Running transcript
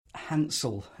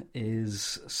Hansel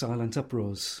is Silent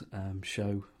Uproar's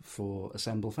show for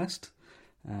Assemblefest,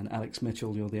 and Alex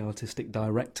Mitchell, you're the artistic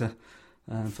director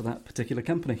for that particular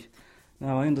company.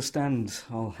 Now, I understand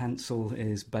Hansel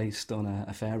is based on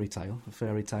a fairy tale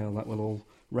that we'll all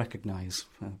recognise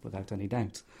without any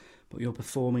doubt. But you're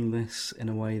performing this in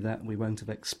a way that we won't have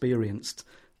experienced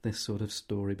this sort of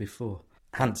story before.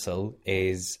 Hansel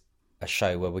is a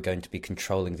show where we're going to be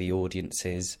controlling the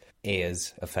audience's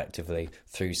ears, effectively,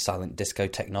 through silent disco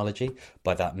technology.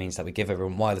 By that means that we give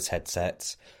everyone wireless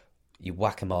headsets, you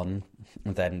whack them on,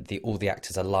 and then all the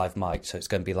actors are live mic, so it's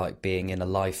going to be like being in a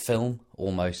live film,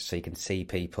 almost, so you can see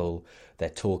people,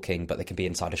 they're talking, but they can be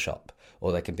inside a shop,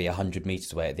 or they can be 100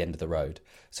 metres away at the end of the road.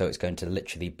 So it's going to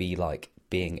literally be like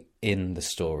being in the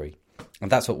story.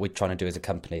 And that's what we're trying to do as a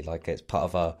company. Like, it's part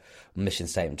of our mission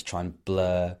statement to try and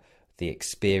blur the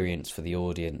experience for the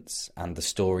audience and the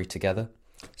story together.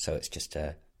 So it's just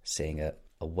seeing a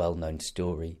well-known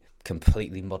story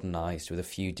completely modernised with a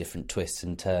few different twists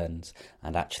and turns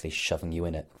and actually shoving you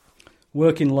in it.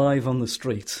 Working live on the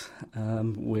street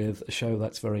with a show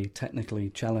that's very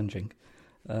technically challenging,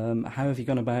 how have you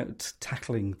gone about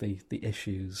tackling the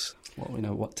issues?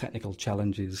 What technical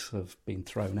challenges have been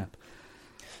thrown up?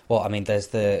 Well, I mean, there's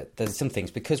some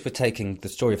things, because we're taking the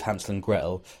story of Hansel and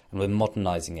Gretel and we're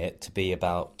modernising it to be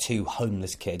about two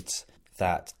homeless kids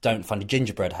that don't find a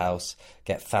gingerbread house,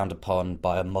 get found upon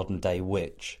by a modern day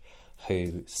witch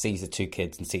who sees the two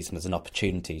kids and sees them as an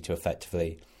opportunity to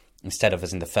effectively, instead of,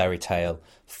 as in the fairy tale,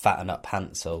 fatten up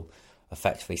Hansel,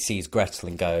 effectively sees Gretel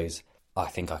and goes, I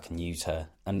think I can use her,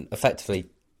 and effectively,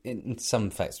 in some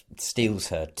effects, steals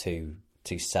her to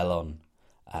sell on.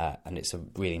 And it's a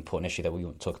really important issue that we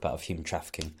want to talk about, of human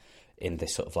trafficking in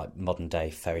this sort of like modern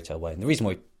day fairy tale way. And the reason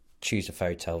why we choose a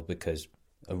fairy tale, because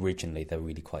originally they're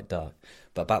really quite dark.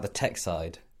 But about the tech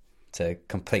side, to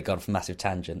complete gone off a massive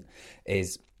tangent,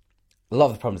 is a lot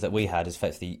of the problems that we had is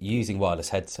effectively using wireless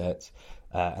headsets,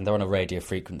 and they're on a radio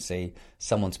frequency.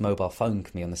 Someone's mobile phone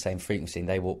can be on the same frequency and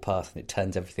they walk past and it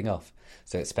turns everything off.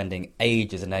 So it's spending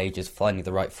ages and ages finding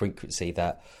the right frequency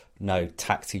that no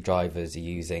taxi drivers are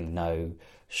using, no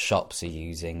shops are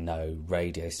using, no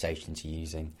radio stations are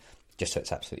using, just so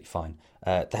it's absolutely fine.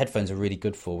 The headphones are really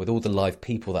good for, with all the live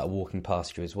people that are walking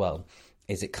past you as well,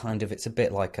 it's a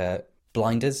bit like a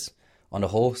blinders on a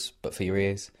horse, but for your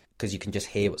ears, because you can just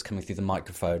hear what's coming through the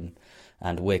microphone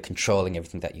and we're controlling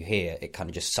everything that you hear. It kind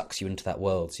of just sucks you into that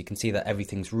world. So you can see that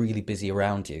everything's really busy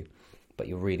around you, but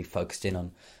you're really focused in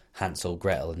on Hansel,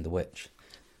 Gretel and the witch.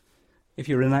 If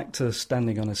you're an actor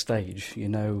standing on a stage,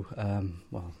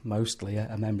 mostly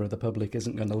a member of the public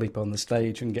isn't going to leap on the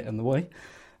stage and get in the way.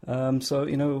 How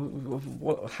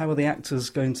are the actors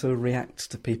going to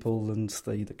react to people and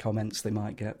the comments they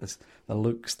might get, the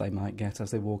looks they might get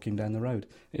as they're walking down the road?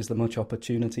 Is there much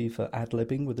opportunity for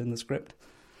ad-libbing within the script?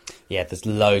 Yeah, there's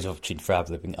loads of opportunity for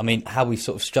ad-libbing. I mean, how we've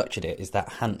sort of structured it is that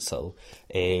Hansel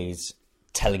is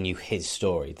telling you his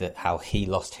story, that how he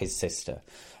lost his sister.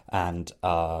 And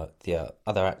the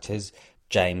other actors,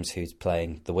 James, who's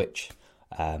playing the witch,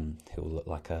 who will look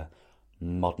like a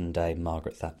modern-day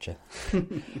Margaret Thatcher,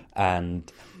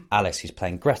 and Alice, who's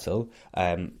playing Gretel,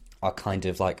 are kind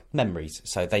of like memories.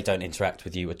 So they don't interact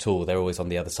with you at all. They're always on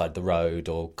the other side of the road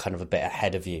or kind of a bit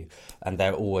ahead of you. And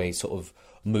they're always sort of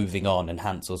moving on, and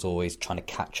Hansel's always trying to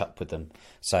catch up with them.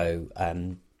 So,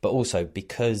 but also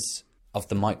because of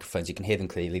the microphones, you can hear them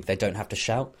clearly, they don't have to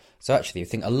shout. So actually, I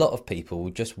think a lot of people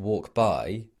will just walk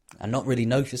by and not really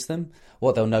notice them.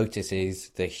 What they'll notice is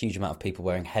the huge amount of people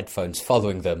wearing headphones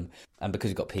following them, and because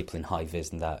you've got people in high vis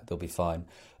and that, they'll be fine.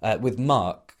 With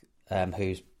Mark,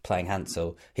 who's playing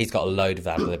Hansel, he's got a load of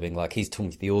ad-libbing, like he's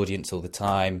talking to the audience all the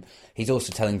time. He's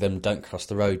also telling them, don't cross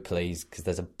the road, please, because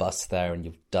there's a bus there and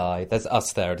you'll die. There's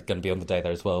us there going to be on the day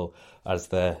there as well as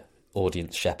the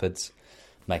audience shepherds,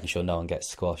 making sure no one gets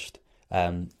squashed.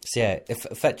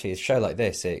 Effectively, a show like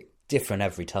this, it's different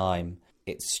every time.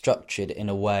 It's structured in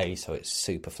a way so it's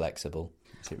super flexible.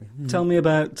 Tell me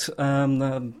about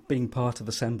being part of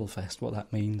Assemblefest, what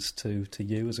that means to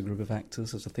you as a group of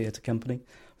actors, as a theatre company.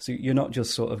 So you're not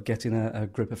just sort of getting a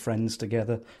group of friends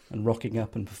together and rocking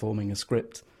up and performing a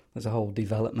script. There's a whole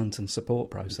development and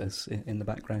support process in the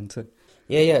background too.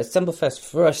 Yeah. Assemblefest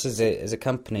for us as a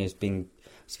company it's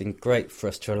been great for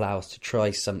us to allow us to try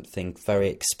something very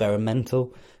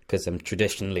experimental, because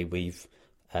traditionally we've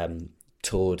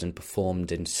toured and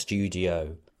performed in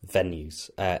studio venues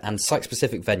and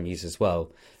site-specific venues as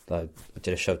well. I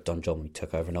did a show with Don John. We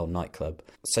took over an old nightclub.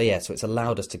 So it's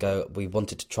allowed us to go. We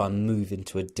wanted to try and move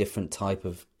into a different type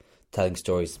of telling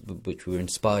stories, which we were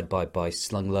inspired by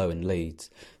Slung Low in Leeds,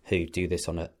 who do this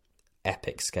on an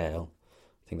epic scale.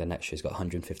 I think the next show's got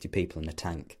 150 people in a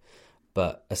tank.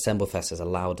 But Assemblefest has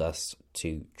allowed us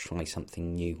to try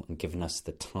something new and given us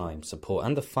the time, support,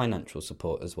 and the financial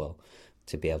support as well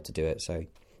to be able to do it. So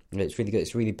it's really good.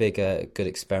 It's really big, good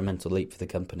experimental leap for the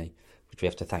company, which we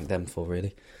have to thank them for,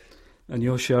 really. And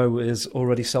your show is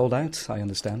already sold out, I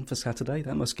understand, for Saturday.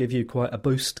 That must give you quite a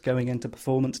boost going into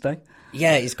Performance Day.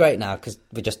 Yeah, it's great now because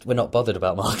we're not bothered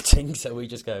about marketing, so we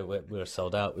just go we're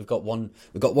sold out. We've got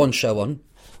one show on,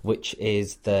 which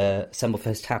is the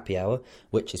Assemblefest Happy Hour,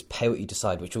 which is Pay What You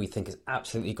Decide, which we think is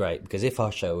absolutely great because if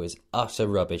our show is utter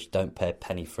rubbish, don't pay a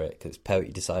penny for it because it's Pay What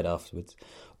You Decide afterwards.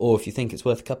 Or if you think it's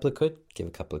worth a couple of quid, give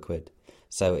a couple of quid.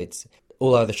 So it's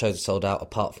all our other shows are sold out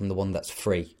apart from the one that's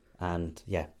free. And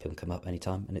yeah, people come up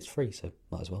anytime and it's free, so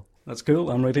might as well. That's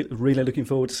cool. I'm really looking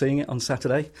forward to seeing it on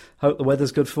Saturday. Hope the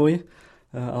weather's good for you.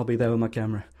 I'll be there with my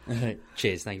camera.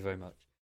 Cheers, thank you very much.